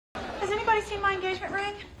anybody seen my engagement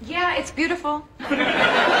ring? Yeah, it's beautiful.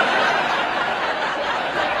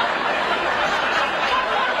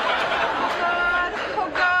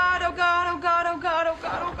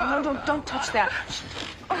 No, don't touch that.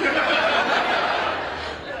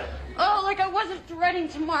 Oh, like I wasn't dreading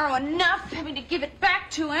tomorrow enough, having to give it back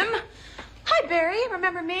to him. Hi, Barry.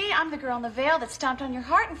 Remember me? I'm the girl in the veil that stomped on your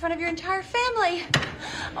heart in front of your entire family.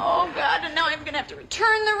 Oh, God, and now I'm going to have to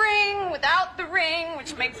return the ring without the ring,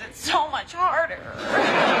 which makes it so much harder.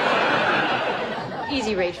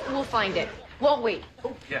 Easy, Rach. We'll find it. Won't we?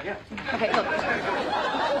 Oh, yeah. Okay, look.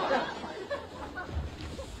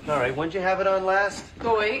 All right, when'd you have it on last?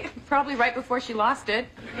 Boy, probably right before she lost it.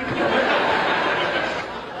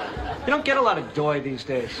 You don't get a lot of doy these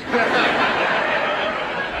days.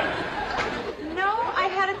 No, I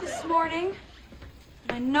had it this morning.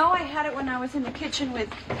 I know I had it when I was in the kitchen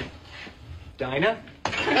with... Dinah?